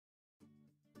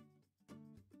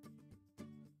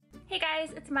Hey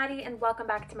guys, it's Maddie and welcome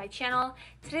back to my channel.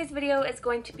 Today's video is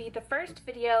going to be the first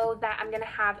video that I'm going to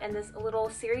have in this little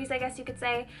series, I guess you could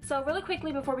say. So really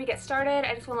quickly before we get started,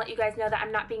 I just want to let you guys know that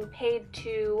I'm not being paid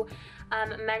to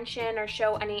mention or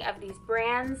show any of these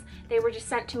brands. They were just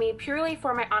sent to me purely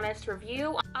for my honest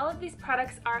review. All of these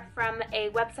products are from a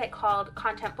website called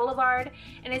Content Boulevard,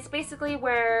 and it's basically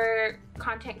where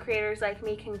content creators like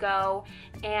me can go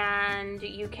and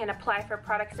you can apply for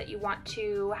products that you want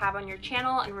to have on your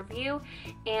channel and review.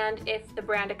 And if the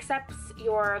brand accepts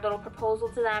your little proposal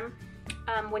to them,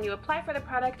 when you apply for the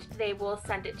product, they will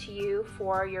send it to you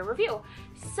for your review.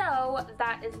 So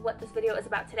that is what this video is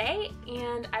about today,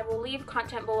 and I will leave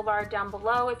Content Boulevard down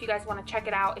below if you guys want to check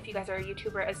it out, if you guys are a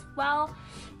YouTuber as well.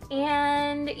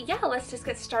 And yeah, let's just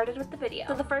get started with the video.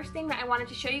 So the first thing that I wanted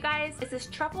to show you guys is this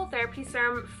Truffle Therapy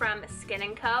Serum from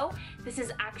Skin & Co. This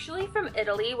is actually from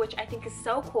Italy, which I think is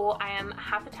so cool. I am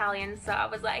half Italian, so I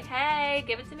was like, hey,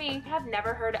 give it to me. I have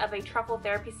never heard of a Truffle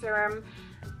Therapy Serum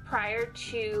prior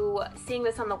to seeing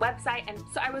this on the website, and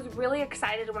so I was really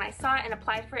excited when I saw it and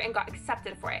applied for it and got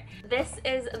accepted for it. This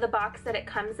is the box that it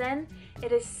comes in.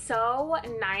 It is so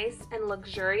nice and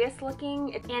luxurious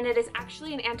looking, and it is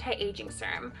actually an anti-aging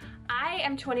serum. I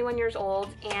am 21 years old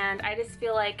and I just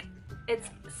feel like it's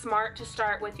smart to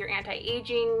start with your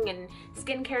anti-aging and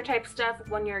skincare type stuff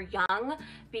when you're young,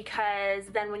 because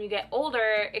then when you get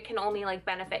older, it can only like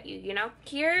benefit you, you know?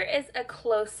 Here is a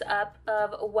close-up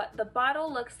of what the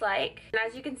bottle looks like. And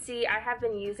as you can see, I have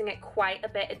been using it quite a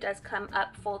bit. It does come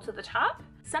up full to the top.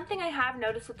 Something I have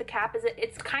noticed with the cap is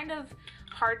it's kind of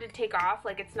hard to take off.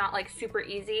 Like, it's not like super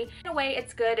easy. In a way,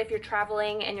 it's good if you're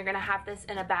traveling and you're gonna have this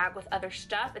in a bag with other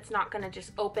stuff. It's not gonna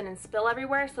just open and spill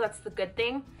everywhere, so that's the good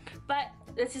thing. But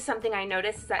this is something I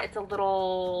noticed, is that it's a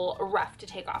little rough to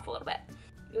take off a little bit.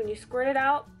 When you squirt it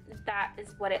out, that is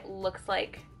what it looks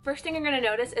like. First thing you're gonna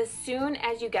notice, as soon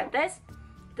as you get this,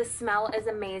 the smell is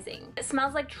amazing. It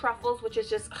smells like truffles, which is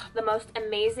just the most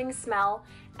amazing smell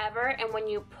ever. And when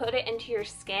you put it into your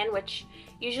skin, which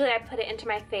usually I put it into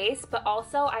my face, but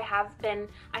also I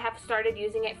have started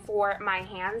using it for my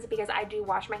hands because I do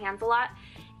wash my hands a lot.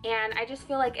 And I just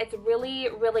feel like it's really,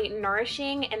 really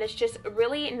nourishing, and it's just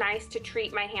really nice to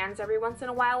treat my hands every once in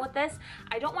a while with this.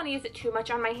 I don't want to use it too much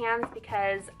on my hands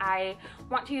because I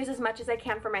want to use as much as I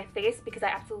can for my face because I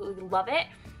absolutely love it.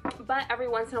 But every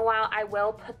once in a while, I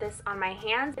will put this on my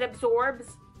hands. It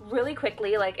absorbs really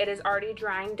quickly, like it is already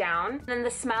drying down. And then the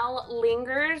smell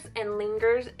lingers and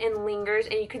lingers and lingers,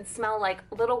 and you can smell like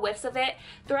little whiffs of it.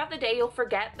 Throughout the day, you'll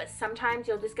forget, but sometimes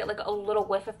you'll just get like a little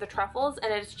whiff of the truffles,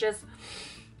 and it's just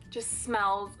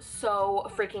smells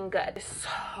so freaking good.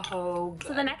 So good.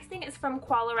 So the next thing is from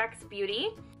Qualerex Beauty,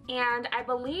 and I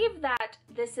believe that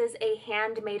this is a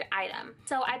handmade item.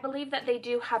 So I believe that they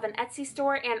do have an Etsy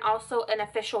store and also an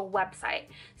official website.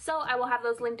 So I will have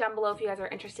those linked down below if you guys are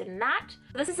interested in that.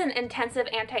 This is an intensive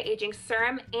anti-aging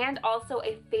serum and also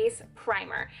a face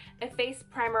primer, a face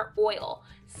primer oil.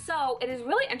 So it is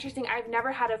really interesting. I've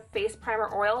never had a face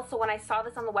primer oil, so when I saw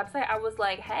this on the website, I was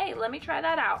like, hey, let me try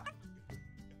that out.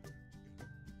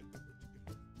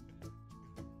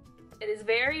 It is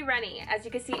very runny. As you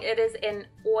can see, it is an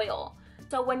oil.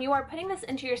 So when you are putting this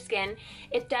into your skin,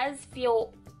 it does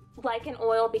feel like an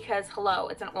oil because, hello,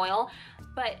 it's an oil.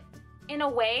 But in a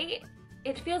way,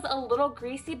 it feels a little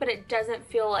greasy, but it doesn't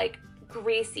feel like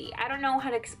greasy. I don't know how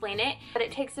to explain it, but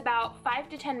it takes about 5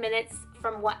 to 10 minutes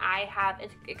from what I have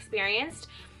experienced.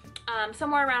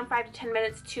 Somewhere around 5 to 10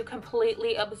 minutes to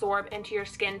completely absorb into your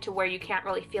skin to where you can't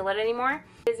really feel it anymore.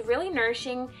 It is really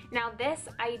nourishing. Now this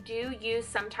I do use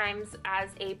sometimes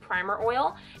as a primer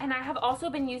oil, and I have also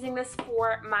been using this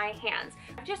for my hands.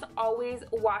 I'm just always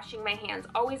washing my hands,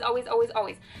 always, always, always,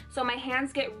 always. So my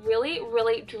hands get really,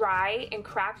 really dry and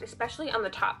cracked, especially on the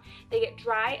top. They get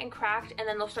dry and cracked, and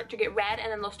then they'll start to get red, and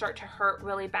then they'll start to hurt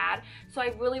really bad. So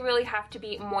I really, really have to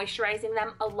be moisturizing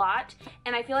them a lot,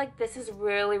 and I feel like this has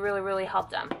really, really helped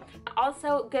them.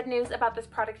 Also, good news about this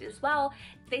product as well,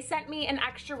 they sent me an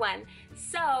extra one.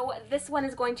 So this one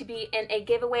is going to be in a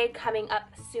giveaway coming up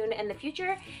soon in the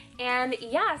future. And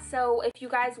yeah, so if you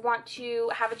guys want to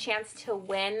have a chance to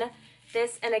win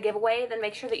this in a giveaway, then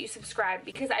make sure that you subscribe,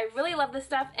 because I really love this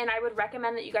stuff and I would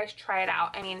recommend that you guys try it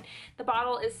out. I mean, the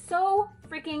bottle is so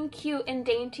freaking cute and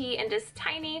dainty and just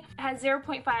tiny. It has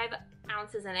 0.5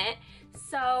 ounces in it,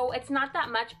 so it's not that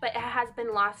much, but it has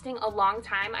been lasting a long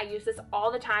time. I use this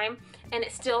all the time and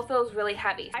it still feels really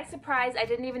heavy. By surprise, I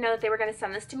didn't even know that they were going to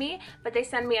send this to me, but they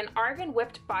send me an argan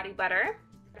whipped body butter.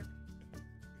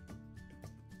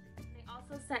 They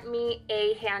also sent me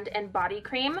a hand and body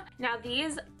cream. Now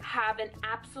these have an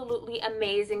absolutely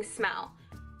amazing smell.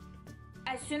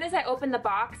 As soon as I opened the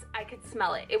box, I could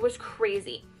smell it. It was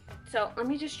crazy. So let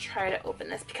me just try to open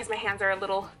this because my hands are a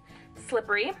little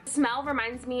slippery. The smell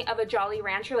reminds me of a Jolly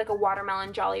Rancher, like a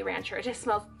watermelon Jolly Rancher. It just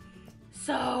smells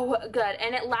so good,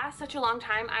 and it lasts such a long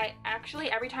time. I actually,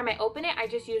 every time I open it, I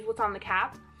just use what's on the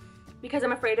cap because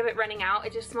I'm afraid of it running out.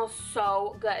 It just smells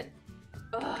so good.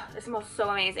 Ugh, it smells so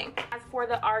amazing. As for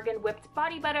the Argan Whipped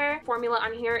Body Butter, formula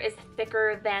on here is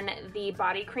thicker than the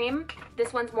body cream.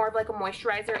 This one's more of like a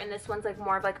moisturizer, and this one's like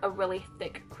more of like a really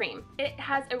thick cream. It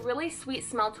has a really sweet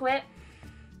smell to it.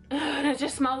 And it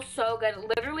just smells so good.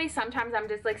 Literally, sometimes I'm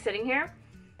just like sitting here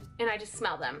and I just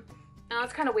smell them. Now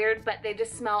it's kind of weird, but they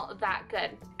just smell that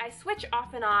good. I switch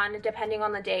off and on depending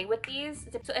on the day with these.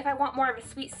 So if I want more of a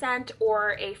sweet scent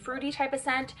or a fruity type of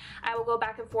scent, I will go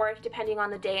back and forth depending on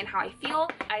the day and how I feel.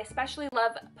 I especially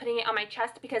love putting it on my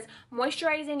chest because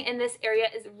moisturizing in this area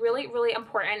is really, really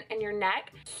important in your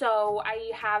neck. So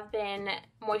I have been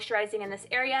moisturizing in this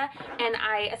area, and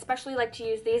I especially like to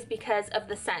use these because of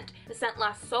the scent. The scent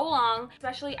lasts so long,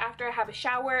 especially after I have a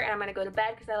shower and I'm gonna go to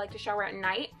bed because I like to shower at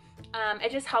night.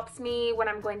 It just helps me when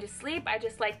I'm going to sleep. I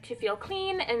just like to feel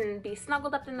clean and be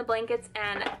snuggled up in the blankets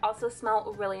and also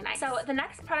smell really nice. So the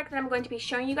next product that I'm going to be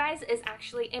showing you guys is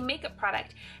actually a makeup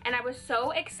product, and I was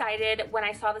so excited when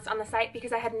I saw this on the site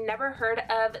because I had never heard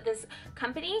of this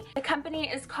company. The company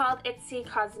is called Ittse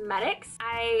Cosmetics.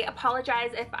 I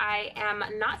apologize if I am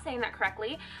not saying that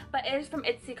correctly, but it is from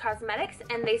Ittse Cosmetics,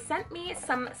 and they sent me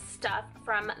some stuff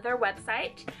from their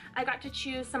website. I got to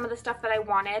choose some of the stuff that I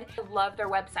wanted. I love their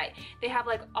website. They have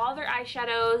like all their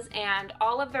eyeshadows and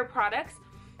all of their products.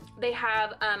 They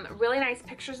have really nice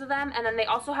pictures of them, and then they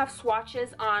also have swatches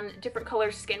on different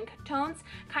color skin tones,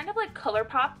 kind of like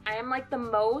ColourPop. I am like the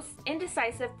most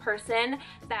indecisive person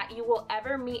that you will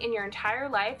ever meet in your entire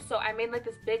life, so I made like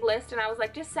this big list, and I was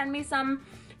like, just send me some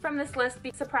from this list.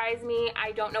 Surprise me,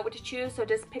 I don't know what to choose, so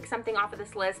just pick something off of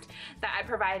this list that I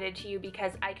provided to you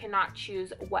because I cannot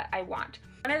choose what I want.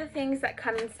 One of the things that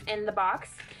comes in the box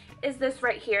is this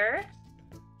right here.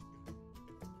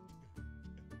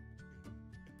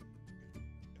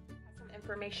 Some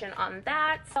information on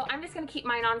that. So I'm just gonna keep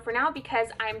mine on for now because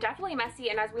I'm definitely messy,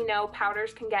 and as we know,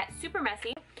 powders can get super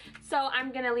messy. So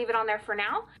I'm gonna leave it on there for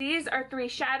now. These are 3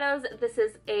 shadows. This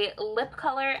is a lip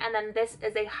color, and then this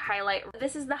is a highlight.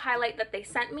 This is the highlight that they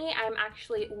sent me. I'm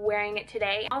actually wearing it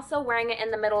today. Also wearing it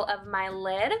in the middle of my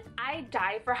lid. I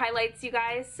die for highlights, you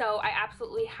guys, so I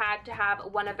absolutely had to have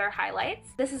one of their highlights.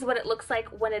 This is what it looks like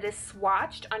when it is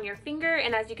swatched on your finger,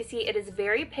 and as you can see, it is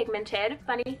very pigmented.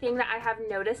 Funny thing that I have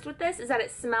noticed with this is that it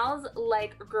smells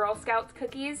like Girl Scouts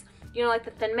cookies. You know, like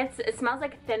the Thin Mints? It smells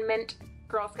like Thin Mint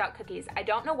Girl Scout cookies. I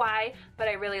don't know why, but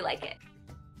I really like it.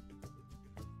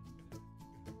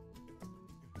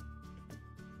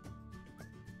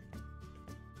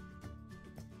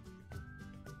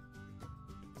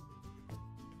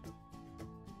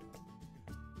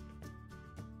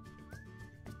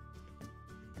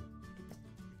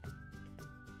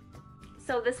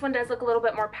 So this one does look a little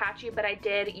bit more patchy, but I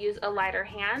did use a lighter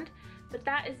hand. But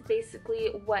that is basically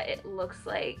what it looks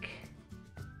like.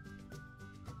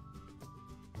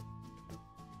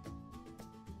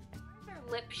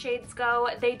 Lip shades go,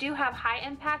 they do have high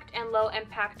impact and low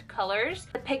impact colors.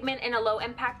 The pigment in a low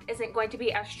impact isn't going to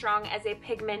be as strong as a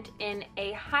pigment in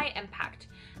a high impact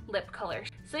lip color.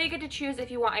 So you get to choose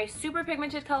if you want a super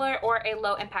pigmented color or a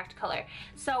low impact color.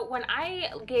 So when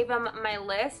I gave them my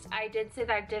list, I did say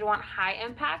that I did want high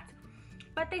impact,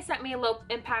 but they sent me a low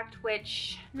impact,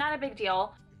 which not a big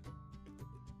deal.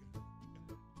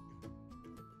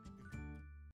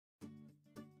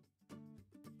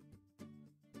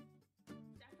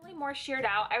 More sheared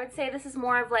out. I would say this is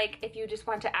more of like if you just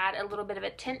want to add a little bit of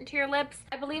a tint to your lips.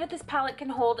 I believe that this palette can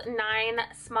hold 9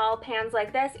 small pans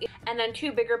like this and then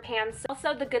 2 bigger pans.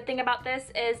 Also, the good thing about this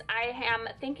is I am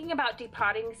thinking about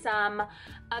depotting some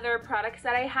other products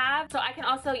that I have. So I can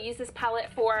also use this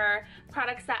palette for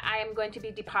products that I am going to be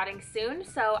depotting soon.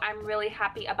 So I'm really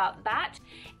happy about that.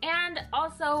 And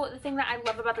also the thing that I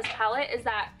love about this palette is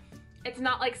that it's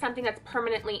not like something that's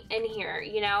permanently in here,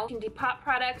 you know? You can depot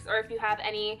products, or if you have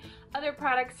any other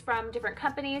products from different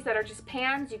companies that are just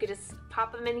pans, you could just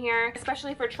pop them in here.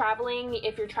 Especially for traveling,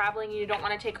 if you're traveling and you don't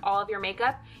want to take all of your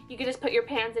makeup, you could just put your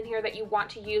pans in here that you want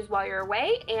to use while you're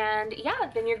away, and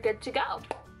yeah, then you're good to go.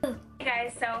 Hey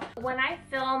guys, so when I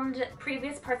filmed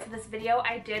previous parts of this video,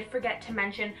 I did forget to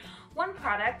mention one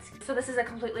product. So this is a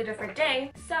completely different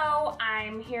day. So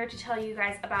I'm here to tell you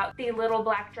guys about the Little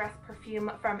Black Dress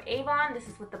perfume from Avon. This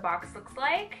is what the box looks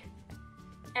like.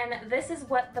 And this is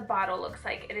what the bottle looks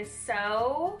like. It is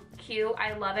so cute.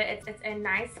 I love it. It's a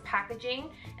nice packaging.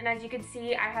 And as you can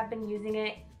see, I have been using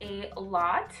it a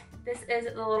lot. This is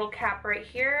the little cap right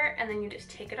here, and then you just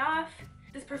take it off.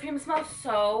 This perfume smells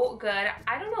so good.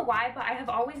 I don't know why, but I have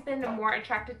always been more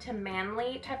attracted to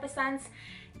manly type of scents.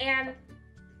 And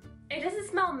it doesn't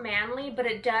smell manly, but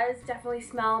it does definitely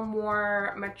smell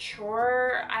more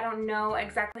mature. I don't know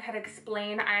exactly how to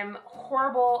explain. I'm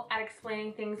horrible at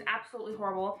explaining things, absolutely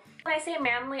horrible. When I say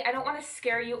manly, I don't want to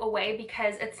scare you away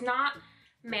because it's not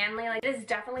manly. Like, it is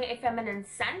definitely a feminine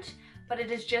scent, but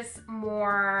it is just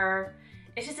more,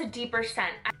 it's just a deeper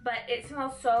scent. But it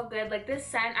smells so good. Like, this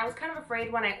scent, I was kind of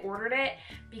afraid when I ordered it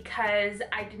because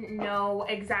I didn't know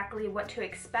exactly what to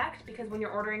expect, because when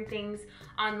you're ordering things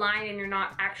online and you're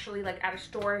not actually like at a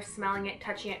store smelling it,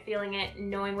 touching it, feeling it,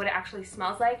 knowing what it actually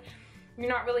smells like, you're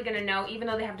not really gonna know, even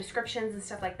though they have descriptions and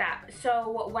stuff like that.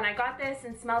 So when I got this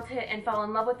and smelled it and fell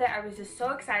in love with it, I was just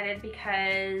so excited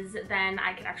because then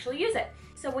I could actually use it.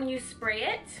 So when you spray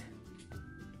it,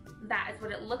 that is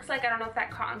what it looks like. I don't know if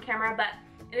that caught on camera, but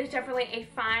it is definitely a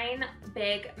fine,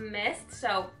 big mist,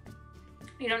 so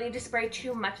you don't need to spray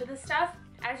too much of this stuff.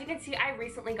 As you can see, I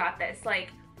recently got this,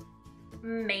 like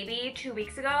maybe 2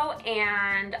 weeks ago,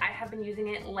 and I have been using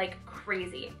it like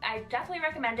crazy. I definitely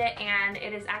recommend it, and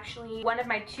it is actually one of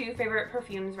my 2 favorite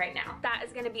perfumes right now. That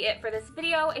is gonna be it for this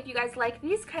video. If you guys like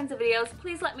these kinds of videos,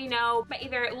 please let me know by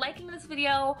either liking this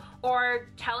video or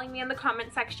telling me in the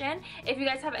comment section. If you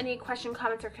guys have any questions,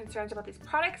 comments, or concerns about these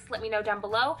products, let me know down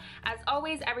below. As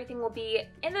always, everything will be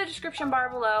in the description bar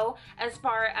below as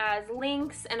far as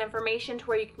links and information to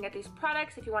where you can get these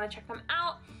products if you want to check them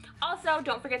out. Also,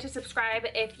 don't forget to subscribe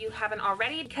if you haven't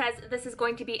already, because this is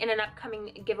going to be in an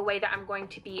upcoming giveaway that I'm going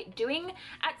to be doing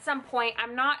at some point.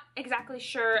 I'm not exactly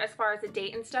sure as far as the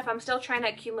date and stuff. I'm still trying to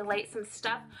accumulate some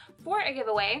stuff for a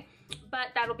giveaway, but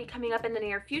that'll be coming up in the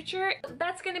near future.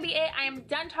 That's gonna be it. I am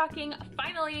done talking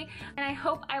finally, and I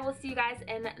hope I will see you guys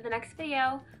in the next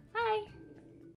video. Bye!